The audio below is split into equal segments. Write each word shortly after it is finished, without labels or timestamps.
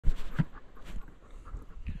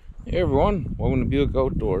Hey everyone, welcome to Buick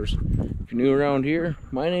Outdoors. If you're new around here,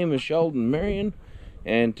 my name is Sheldon Marion,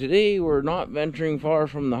 and today we're not venturing far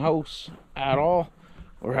from the house at all.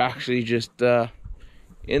 We're actually just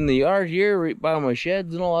in the yard here, right by my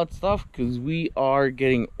sheds and all that stuff, because we are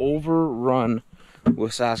getting overrun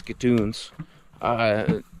with saskatoons.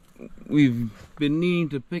 We've been needing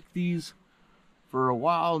to pick these for a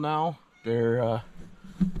while now. They're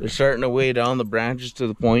starting to weigh down the branches to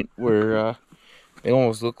the point where they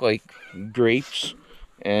almost look like grapes,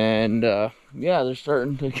 and yeah, they're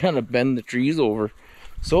starting to kind of bend the trees over.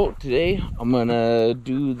 So today I'm gonna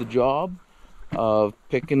do the job of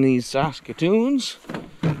picking these saskatoons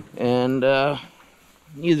and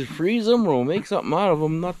either freeze them or we'll make something out of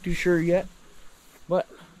them. Not too sure yet, but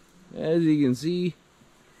as you can see,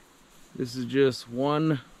 this is just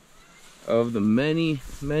one of the many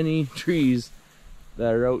trees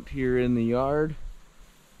that are out here in the yard,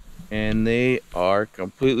 and they are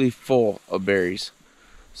completely full of berries.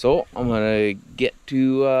 So I'm gonna get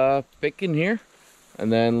to picking here, and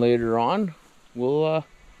then later on we'll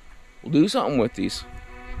do something with these.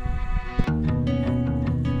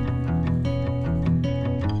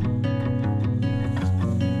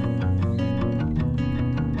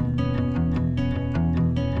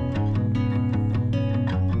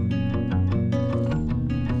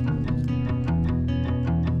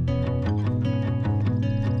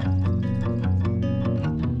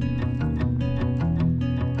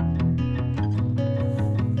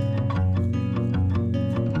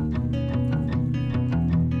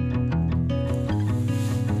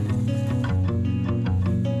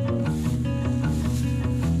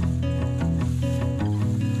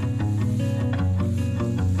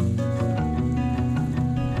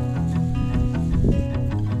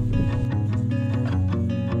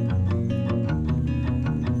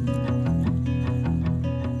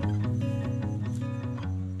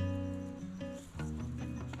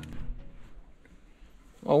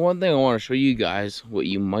 Well, one thing I want to show you guys, what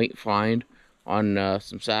you might find on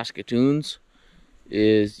some saskatoons,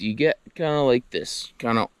 is you get kind of like this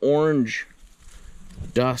kind of orange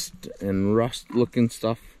dust and rust looking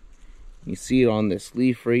stuff. You see it on this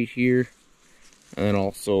leaf right here, and then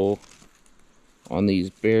also on these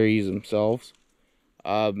berries themselves.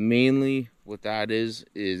 Mainly what that is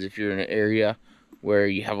if you're in an area where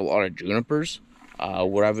you have a lot of junipers.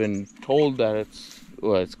 What I've been told that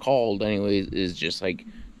what it's called anyways is just like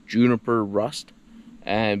juniper rust.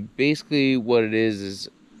 And basically what it is,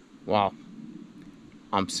 well,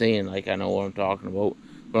 I'm saying like I know what I'm talking about,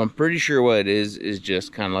 but I'm pretty sure what it is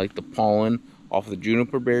just kind of like the pollen off the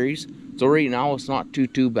juniper berries. So right now it's not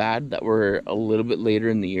too bad that we're a little bit later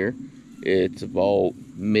in the year. It's about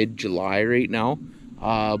mid-July right now,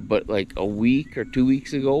 but like a week or 2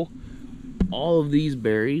 weeks ago, all of these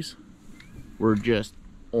berries were just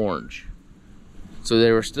orange. So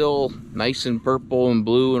they were still nice and purple and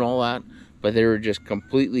blue and all that, but they were just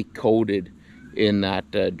completely coated in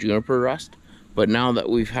that juniper rust. But now that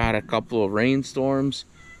we've had a couple of rainstorms,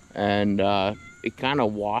 and it kind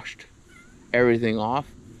of washed everything off,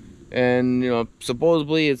 and you know,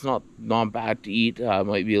 supposedly it's not bad to eat. It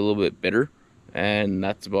might be a little bit bitter, and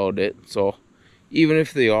that's about it. So even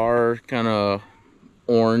if they are kind of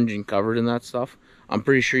orange and covered in that stuff, I'm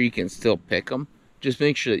pretty sure you can still pick them. Just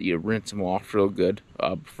make sure that you rinse them off real good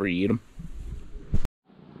before you eat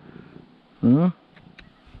them.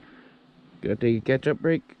 Gotta take a catch-up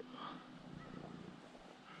break.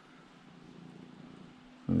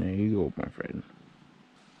 And there you go, my friend.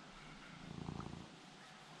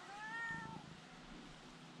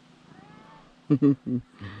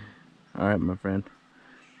 Alright, my friend.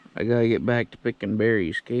 I gotta get back to picking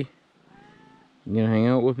berries, okay? You gonna hang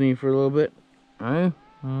out with me for a little bit? Alright?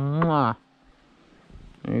 Mwah.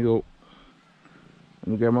 There you go. Let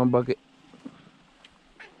me grab my bucket.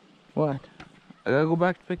 What? I gotta go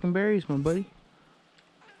back to picking berries, my buddy.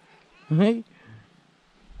 Hey.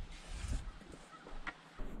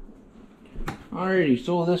 Alrighty,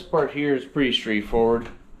 so this part here is pretty straightforward.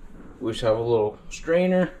 We just have a little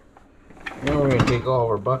strainer. Now we're gonna take all of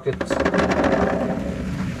our buckets.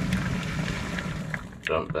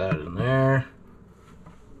 Dump that in there.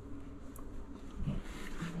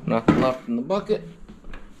 Nothing left in the bucket.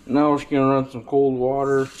 Now we're just gonna run some cold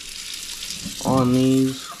water on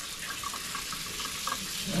these.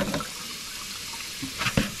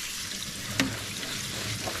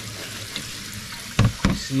 If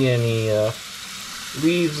you see any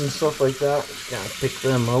leaves and stuff like that, just gotta pick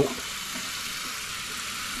them out.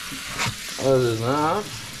 Other than that,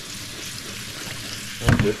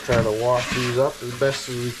 we'll just try to wash these up as best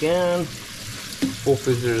as we can.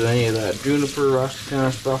 Hopefully there's any of that juniper rust kind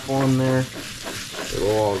of stuff on there. It'll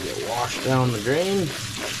all get washed down the drain.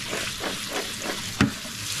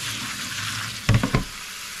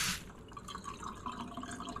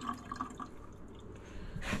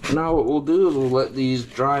 Now what we'll do is we'll let these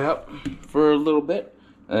dry up for a little bit,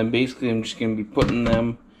 and basically I'm just going to be putting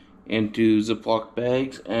them into Ziploc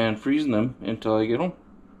bags and freezing them until I get home.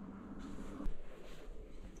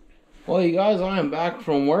 Well, you guys, I am back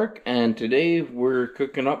from work, and today we're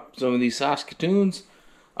cooking up some of these saskatoons.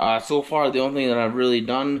 So far, the only thing that I've really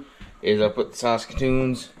done is I put the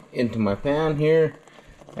saskatoons into my pan here,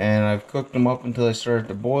 and I've cooked them up until they started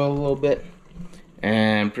to boil a little bit.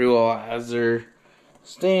 And pretty well, as they're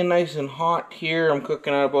staying nice and hot here, I'm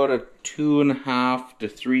cooking at about a 2.5 to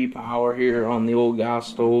 3 power here on the old gas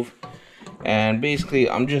stove. And basically,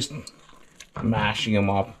 I'm just mashing them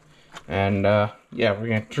up. And yeah, we're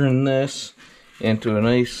gonna turn this into a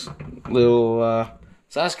nice little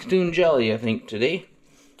Saskatoon jelly, I think, today.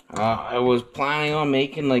 I was planning on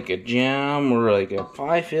making like a jam or like a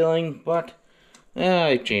pie filling, but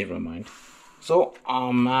I changed my mind. So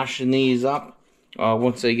I'm mashing these up.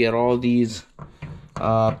 Once I get all these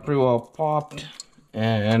pretty well popped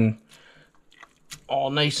and all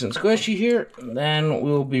nice and squishy here, then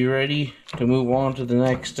we'll be ready to move on to the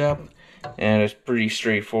next step. And it's pretty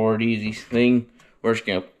straightforward, easy thing. We're just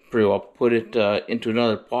gonna pretty well put it into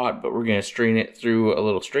another pot, but we're gonna strain it through a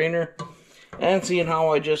little strainer. And seeing how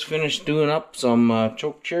I just finished doing up some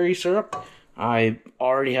choke cherry syrup, I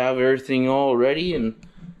already have everything all ready and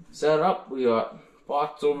set up. We got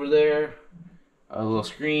pots over there, a little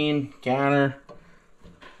screen, canner,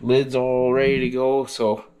 lids all ready to go.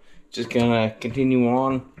 So just gonna continue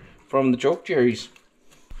on from the choke cherries.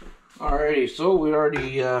 Alrighty, so we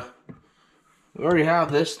already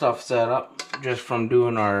have this stuff set up just from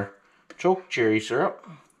doing our choke cherry syrup.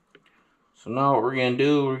 So now what we're going to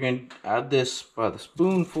do, we're going to add this by the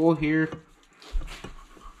spoonful here.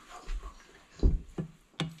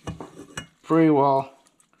 Pretty well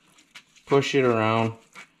push it around.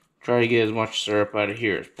 Try to get as much syrup out of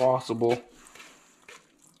here as possible.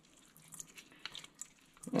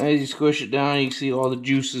 As you squish it down, you can see all the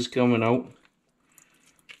juices coming out.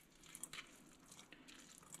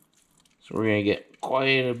 So we're going to get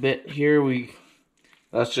quite a bit here.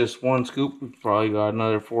 That's just one scoop. We've probably got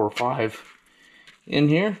another 4 or 5 in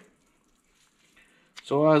here.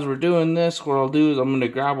 So as we're doing this, what I'll do is I'm going to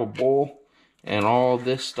grab a bowl, and all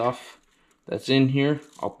this stuff that's in here,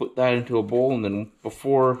 I'll put that into a bowl, and then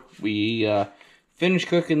before we finish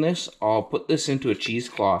cooking this, I'll put this into a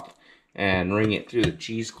cheesecloth and wring it through the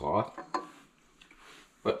cheesecloth.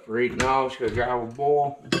 But for right now, I'm just going to grab a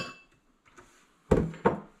bowl,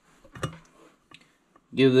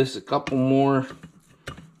 give this a couple more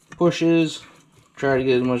pushes, try to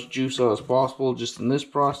get as much juice out as possible just in this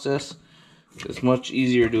process. It's much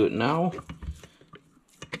easier to do it now.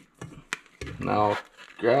 Now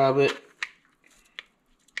grab it,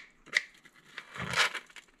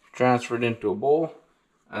 transfer it into a bowl,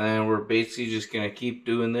 and then we're basically just going to keep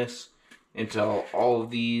doing this until all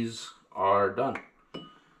of these are done.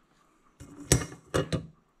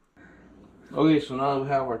 Okay, so now that we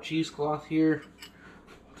have our cheesecloth here,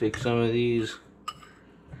 take some of these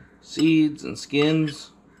seeds and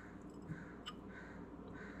skins.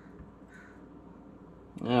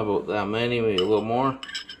 Yeah, about that many, maybe a little more.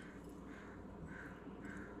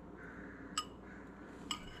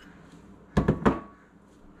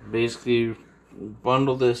 Basically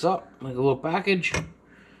bundle this up like a little package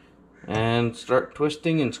and start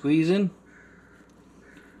twisting and squeezing.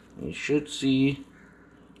 You should see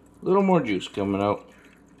a little more juice coming out.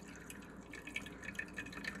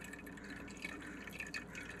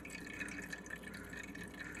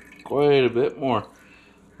 Quite a bit more.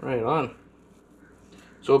 Right on.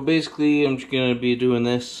 So basically I'm just going to be doing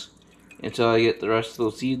this until I get the rest of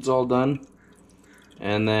those seeds all done.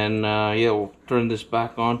 And then yeah, we'll turn this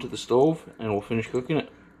back onto the stove and we'll finish cooking it.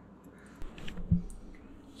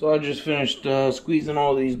 So I just finished squeezing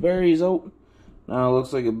all these berries out. Now it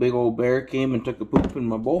looks like a big old bear came and took a poop in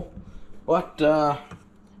my bowl. But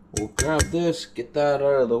we'll grab this, get that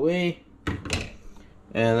out of the way.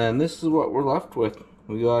 And then this is what we're left with.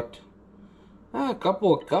 We got a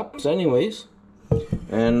couple of cups anyways.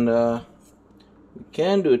 And we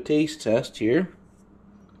can do a taste test here.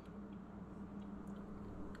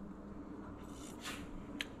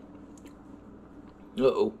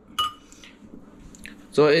 Uh-oh.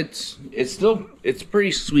 So it's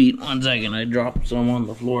pretty sweet. One second, I dropped some on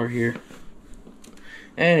the floor here.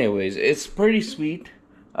 Anyways, it's pretty sweet.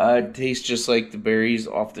 It tastes just like the berries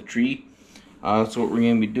off the tree. That's what we're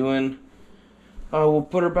gonna be doing. We'll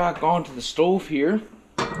put her back onto the stove here,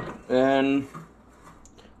 and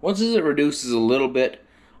once it reduces a little bit,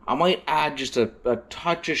 I might add just a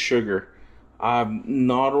touch of sugar.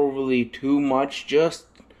 Not overly too much, just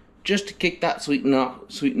to kick that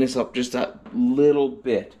sweetness up just that little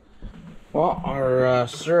bit. Well, our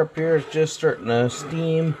syrup here is just starting to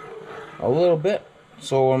steam a little bit.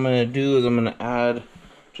 So what I'm going to do is I'm going to add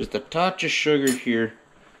just a touch of sugar here.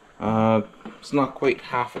 It's not quite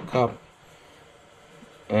half a cup.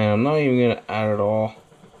 And I'm not even going to add it all.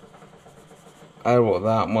 Add about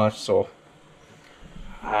that much, so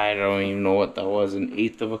I don't even know what that was,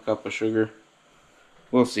 1/8 of a cup of sugar.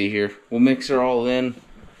 We'll see here. We'll mix her all in.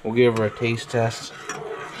 We'll give her a taste test,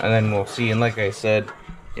 and then we'll see. And like I said,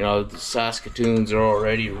 you know, the Saskatoons are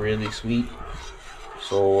already really sweet.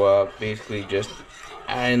 So basically just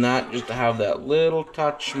adding that just to have that little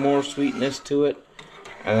touch more sweetness to it.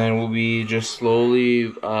 And then we'll be just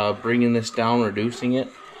slowly bringing this down, reducing it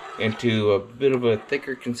into a bit of a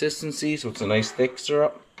thicker consistency, so it's a nice thick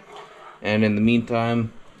syrup. And in the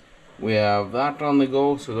meantime, we have that on the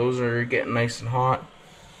go, so those are getting nice and hot.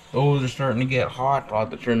 Those are starting to get hot. I'll have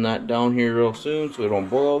to turn that down here real soon so we don't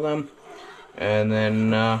boil them. And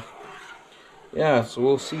then yeah, so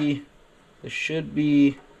we'll see. This should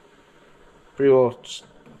be pretty well,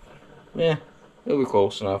 yeah, it'll be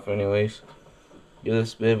close enough anyways. Give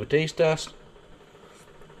this a bit of a taste test.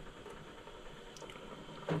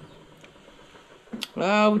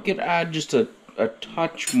 We could add just a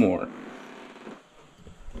touch more.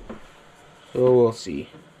 So we'll see.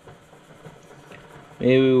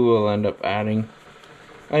 Maybe we'll end up adding,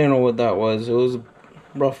 I don't know what that was. It was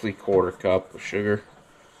roughly 1/4 cup of sugar.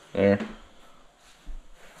 There.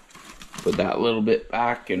 Put that little bit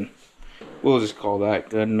back and we'll just call that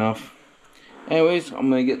good enough. Anyways, I'm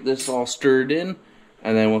going to get this all stirred in.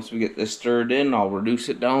 And then once we get this stirred in, I'll reduce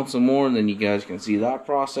it down some more. And then you guys can see that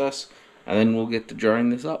process. And then we'll get to jarring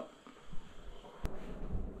this up.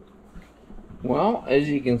 Well, as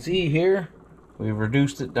you can see here, we've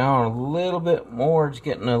reduced it down a little bit more. It's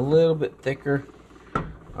getting a little bit thicker.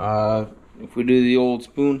 If we do the old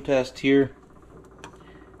spoon test here,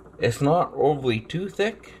 it's not overly too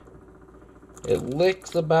thick. It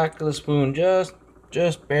licks the back of the spoon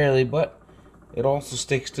just barely, but it also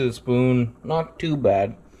sticks to the spoon, not too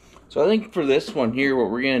bad. So I think for this one here,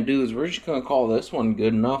 what we're going to do is we're just going to call this one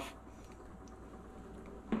good enough.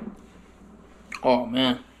 Oh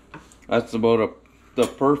man, that's about the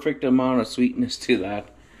perfect amount of sweetness to that.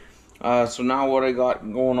 So now what I got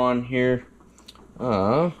going on here,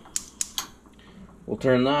 we'll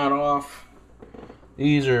turn that off.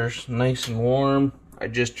 These are nice and warm. I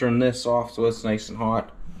just turned this off so it's nice and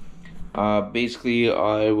hot. Basically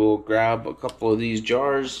I will grab a couple of these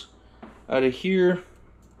jars out of here.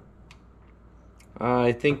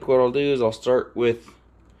 I think what I'll do is I'll start with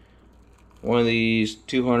one of these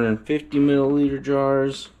 250 milliliter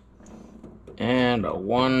jars and a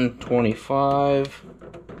 125.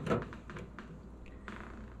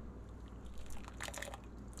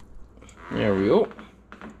 There we go.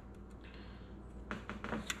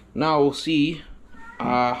 Now we'll see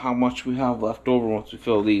how much we have left over once we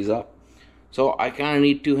fill these up. So I kind of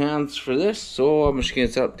need 2 hands for this, so I'm just going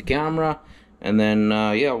to set up the camera and then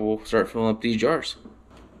yeah, we'll start filling up these jars.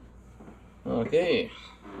 Okay,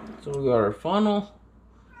 so we got our funnel.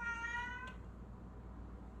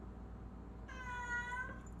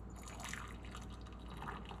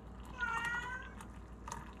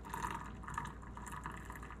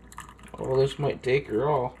 Oh, this might take her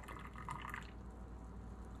all.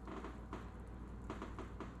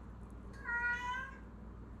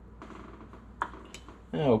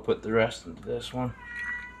 And we'll put the rest into this one.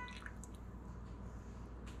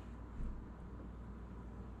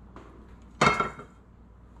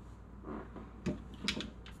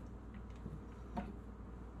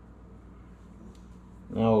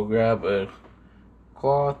 Now we'll grab a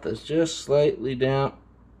cloth that's just slightly damp,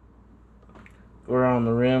 go around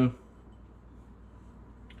the rim.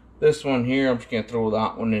 This one here, I'm just going to throw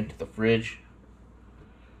that one into the fridge.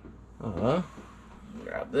 Grab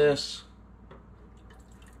this.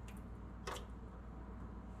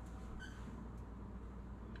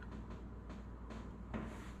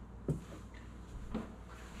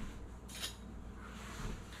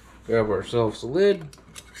 Grab ourselves a lid.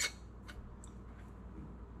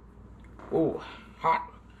 Oh, hot.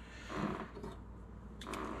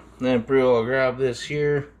 And then I'll grab this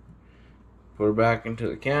here, put it back into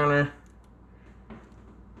the counter.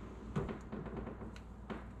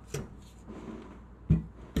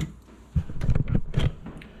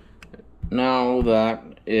 Now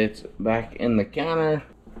that it's back in the counter,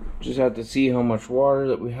 just have to see how much water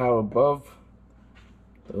that we have above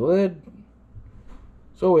the lid.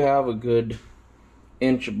 So we have a good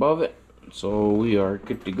inch above it, so we are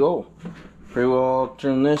good to go. Pretty well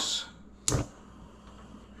turn this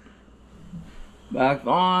back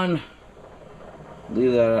on,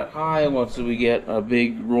 leave that at high. Once we get a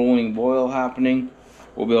big rolling boil happening,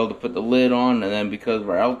 we'll be able to put the lid on, and then because of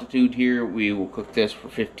our altitude here, we will cook this for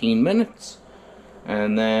 15 minutes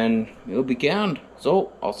and then it'll be canned.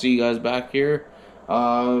 So I'll see you guys back here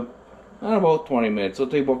in about 20 minutes.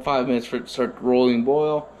 It'll take about 5 minutes for it to start the rolling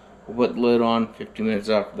boil. We'll put the lid on. 15 minutes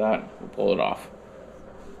after that, we'll pull it off.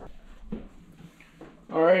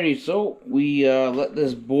 Alrighty, so we let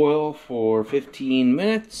this boil for 15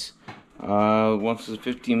 minutes. Once the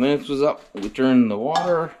 15 minutes was up, we turned the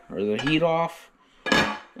water or the heat off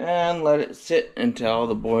and let it sit until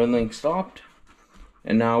the boiling stopped.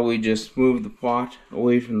 And now we just move the pot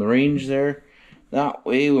away from the range there. That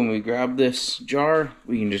way when we grab this jar,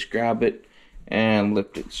 we can just grab it and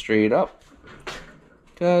lift it straight up.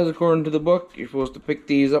 Because according to the book, you're supposed to pick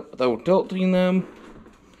these up without tilting them.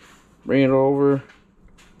 Bring it over,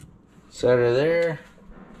 set her there,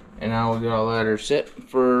 and now we gotta let her sit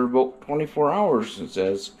for about 24 hours, it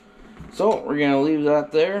says. So we're gonna leave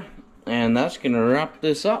that there, and that's gonna wrap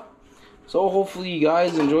this up. So hopefully you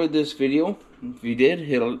guys enjoyed this video. If you did,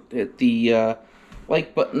 hit the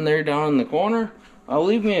like button there down in the corner.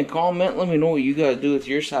 Leave me a comment. Let me know what you guys do with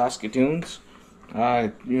your Saskatoons.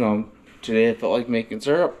 You know, today I felt like making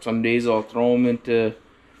syrup. Some days I'll throw them into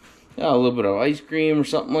a little bit of ice cream or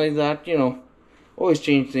something like that. You know, always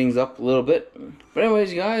change things up a little bit. But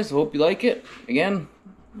anyways, guys, I hope you like it. Again,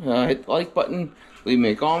 hit the like button. Leave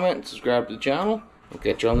me a comment. Subscribe to the channel. We'll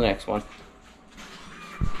catch you on the next one.